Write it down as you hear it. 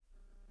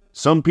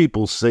Some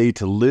people say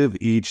to live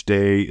each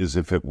day as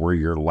if it were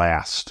your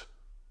last.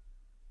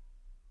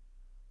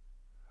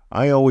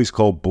 I always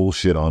call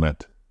bullshit on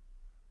it.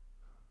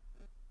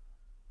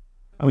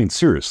 I mean,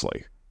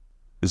 seriously,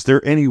 is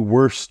there any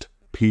worst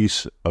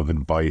piece of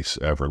advice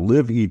ever?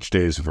 Live each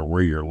day as if it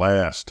were your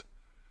last.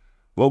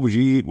 What would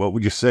you eat? What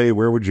would you say?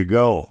 Where would you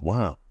go?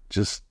 Wow,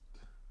 just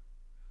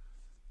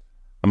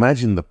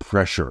imagine the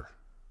pressure.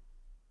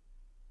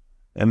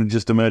 And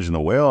just imagine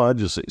I'd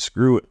just say,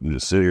 screw it, and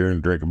just sit here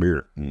and drink a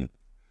beer.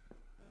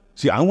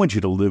 See, I want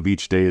you to live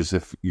each day as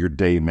if your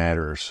day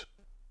matters.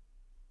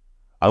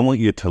 I want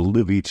you to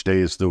live each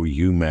day as though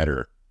you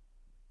matter.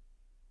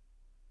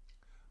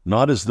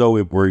 Not as though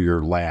it were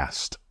your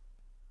last.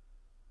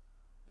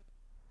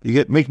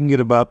 Making it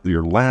about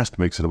your last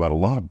makes it about a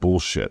lot of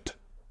bullshit.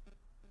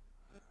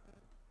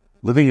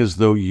 Living as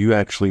though you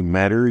actually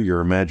matter,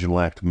 your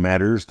imaginal act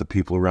matters, the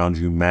people around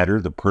you matter,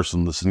 the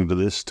person listening to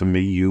this, to me,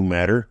 you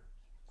matter.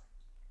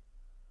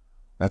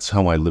 That's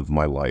how I live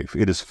my life.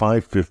 It is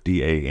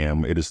 5:50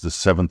 a.m. It is the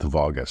 7th of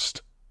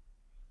August.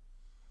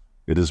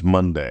 It is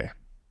Monday.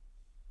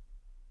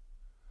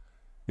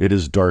 It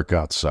is dark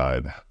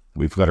outside.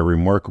 We've got a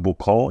remarkable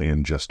call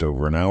in just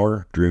over an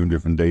hour. Dream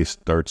Different Day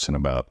starts in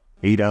about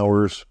 8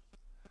 hours.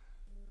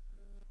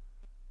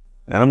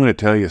 And I'm going to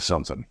tell you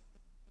something.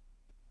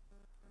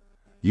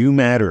 You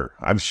matter.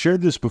 I've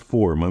shared this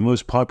before. My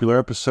most popular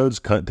episodes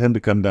tend to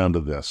come down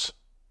to this.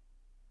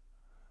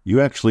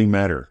 You actually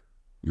matter.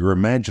 Your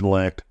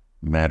imaginal act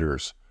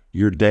matters.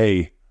 Your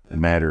day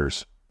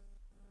matters.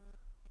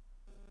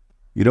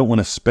 You don't want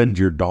to spend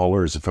your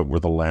dollar as if it were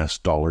the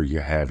last dollar you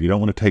have. You don't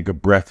want to take a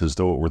breath as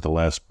though it were the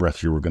last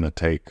breath you were going to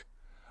take.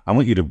 I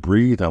want you to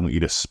breathe. I want you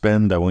to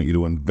spend. I want you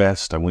to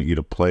invest. I want you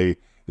to play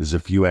as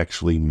if you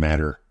actually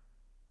matter.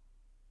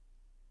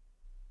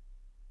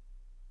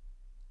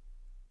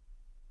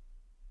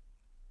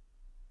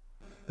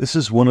 This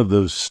is one of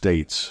those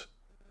states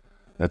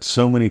that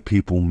so many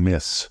people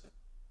miss.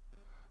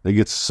 They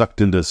get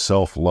sucked into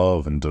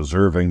self-love and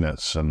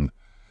deservingness and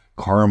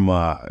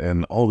karma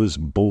and all this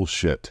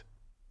bullshit.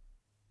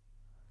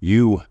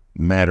 You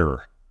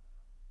matter.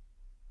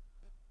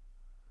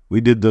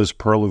 We did those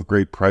Pearl of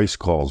Great Price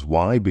calls.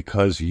 Why?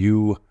 Because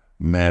you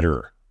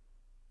matter.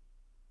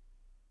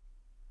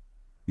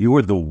 You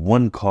are the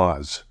one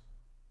cause.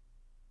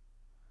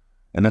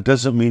 And that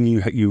doesn't mean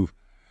you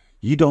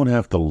don't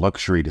have the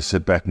luxury to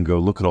sit back and go,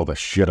 look at all the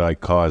shit I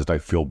caused. I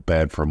feel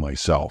bad for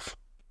myself.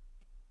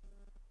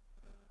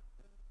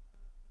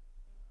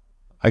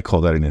 I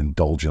call that an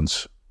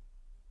indulgence.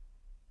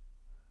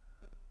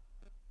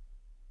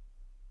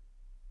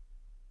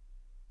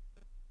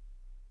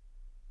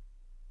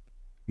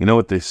 You know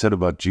what they said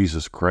about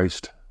Jesus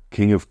Christ?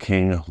 King of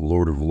Kings,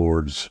 Lord of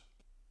Lords.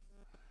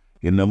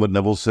 You know what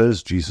Neville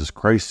says? Jesus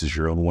Christ is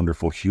your own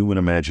wonderful human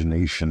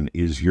imagination,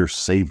 is your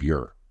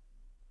Savior.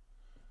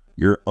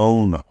 Your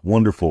own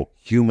wonderful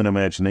human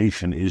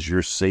imagination is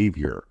your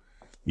Savior.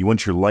 You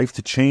want your life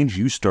to change?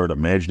 You start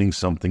imagining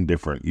something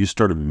different. You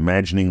start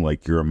imagining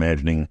like your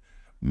imagining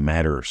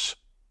matters.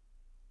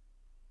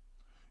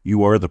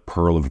 You are the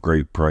pearl of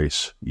great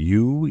price.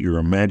 You,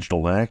 your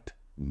imaginal act,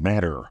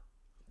 matter.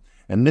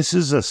 And this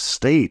is a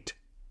state.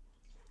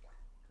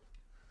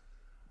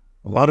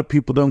 A lot of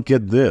people don't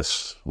get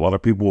this. A lot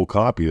of people will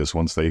copy this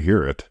once they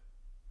hear it.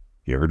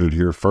 You heard it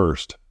here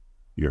first.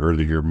 You heard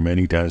it here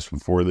many times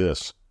before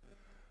this.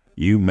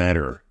 You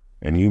matter.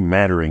 And you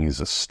mattering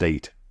is a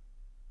state.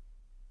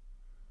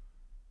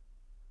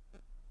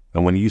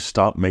 And when you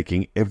stop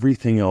making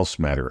everything else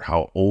matter,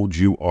 how old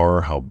you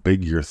are, how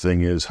big your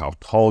thing is, how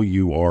tall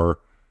you are,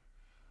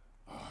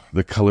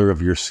 the color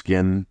of your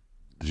skin,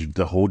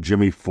 the whole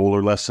Jimmy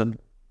Fuller lesson.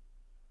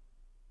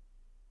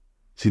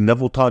 See,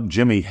 Neville taught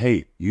Jimmy,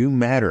 hey, you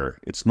matter.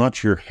 It's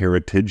not your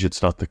heritage.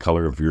 It's not the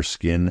color of your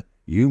skin.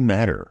 You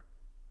matter.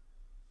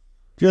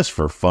 Just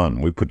for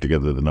fun, we put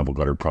together the Neville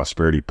Goddard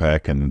Prosperity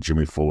Pack, and the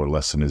Jimmy Fuller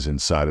lesson is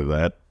inside of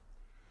that.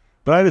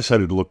 But I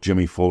decided to look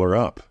Jimmy Fuller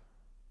up.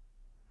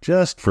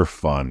 Just for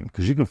fun,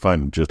 because you can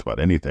find just about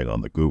anything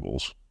on the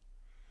Googles.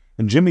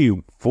 And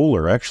Jimmy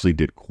Fuller actually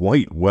did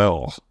quite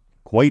well,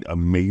 quite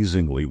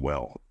amazingly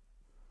well.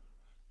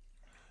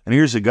 And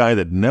here's a guy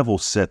that Neville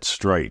set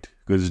straight,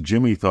 because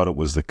Jimmy thought it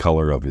was the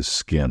color of his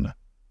skin.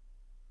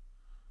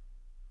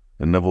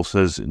 And Neville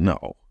says,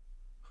 no,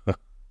 it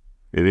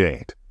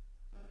ain't.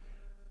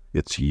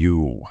 It's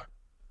you.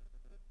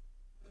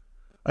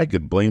 I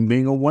could blame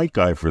being a white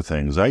guy for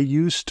things. I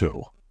used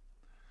to.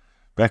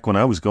 Back when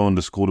I was going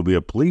to school to be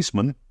a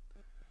policeman,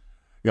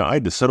 I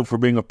had to settle for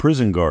being a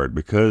prison guard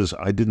because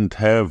I didn't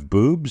have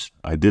boobs,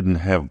 I didn't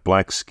have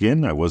black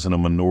skin, I wasn't a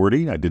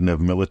minority, I didn't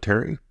have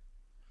military.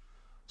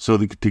 So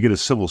to get a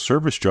civil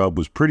service job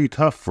was pretty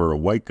tough for a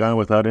white guy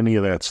without any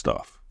of that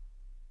stuff.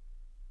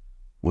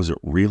 Was it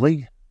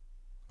really?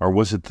 Or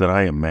was it that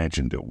I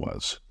imagined it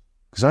was?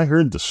 Because I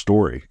heard the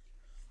story.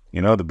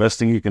 The best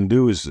thing you can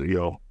do is,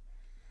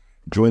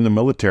 join the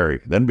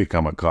military, then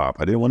become a cop.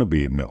 I didn't want to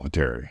be in the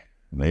military.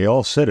 And they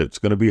all said it's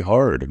going to be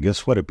hard. And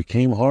guess what? It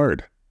became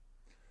hard.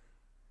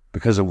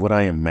 Because of what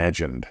I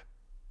imagined.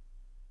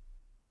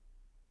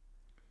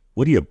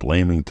 What are you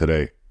blaming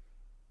today?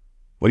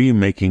 What are you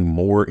making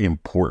more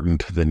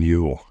important than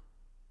you?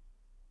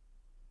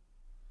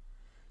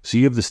 So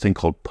you have this thing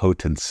called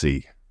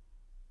potency.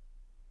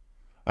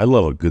 I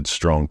love a good,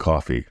 strong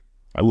coffee.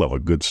 I love a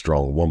good,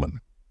 strong woman.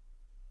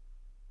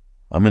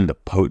 I'm into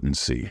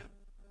potency,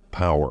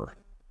 power.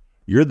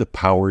 You're the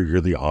power,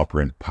 you're the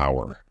operant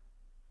power.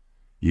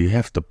 You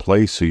have to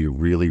play so you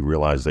really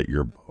realize that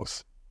you're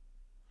both.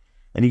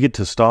 And you get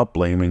to stop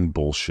blaming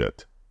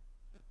bullshit.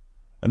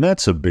 And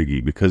that's a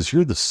biggie because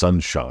you're the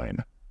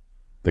sunshine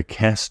that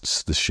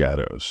casts the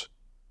shadows.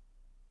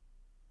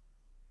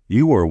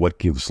 You are what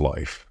gives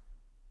life.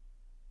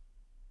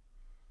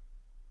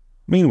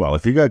 Meanwhile,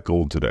 if you got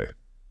gold today,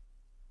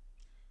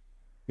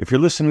 if you're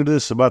listening to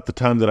this about the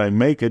time that I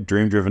make it,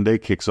 Dream Driven Day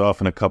kicks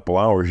off in a couple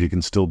hours, you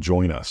can still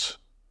join us.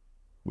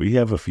 We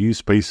have a few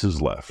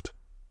spaces left.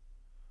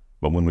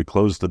 But when we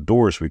close the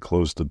doors, we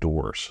close the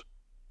doors.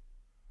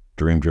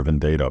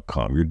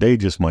 DreamDrivenDay.com. Your day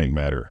just might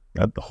matter.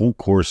 The whole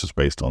course is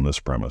based on this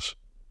premise.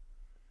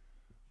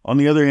 On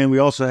the other hand, we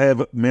also have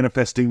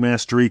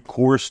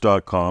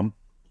ManifestingMasteryCourse.com.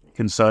 You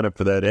can sign up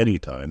for that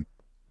anytime.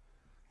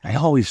 I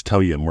always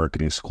tell you in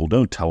marketing school,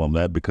 don't tell them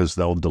that because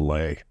they'll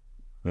delay.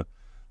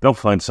 They'll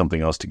find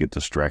something else to get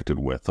distracted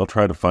with. They'll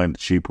try to find a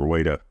cheaper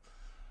way to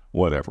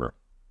whatever.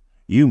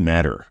 You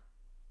matter.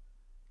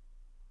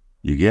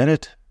 You get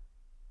it?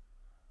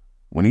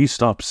 When you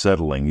stop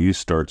settling, you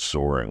start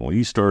soaring. When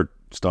you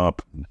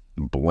stop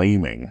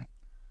blaming.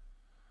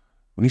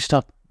 When you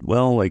stop,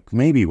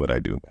 maybe what I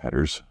do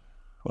matters.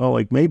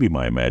 Maybe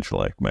my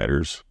Imaginal Act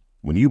matters.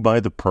 When you buy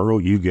the pearl,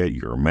 you get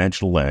your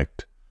Imaginal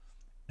Act,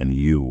 and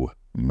you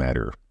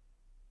matter.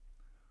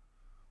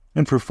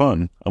 And for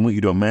fun, I want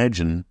you to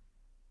imagine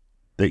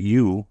that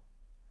you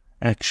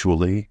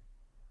actually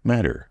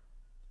matter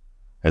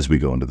as we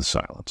go into the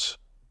silence.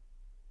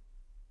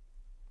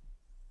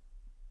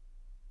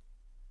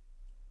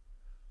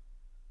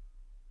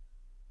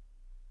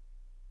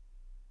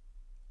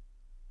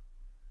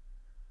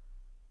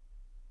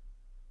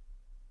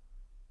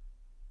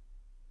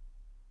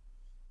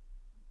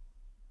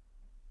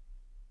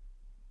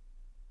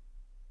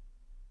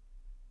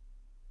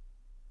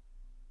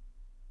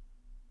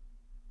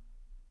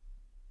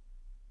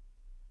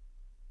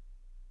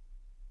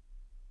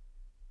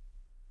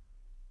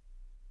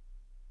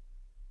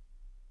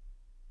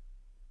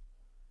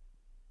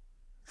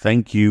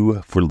 Thank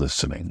you for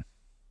listening.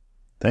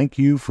 Thank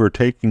you for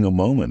taking a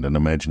moment and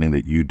imagining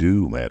that you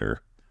do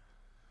matter,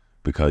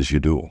 because you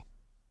do.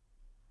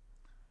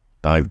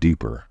 Dive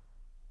deeper,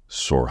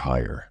 soar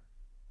higher.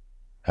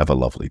 Have a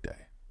lovely day.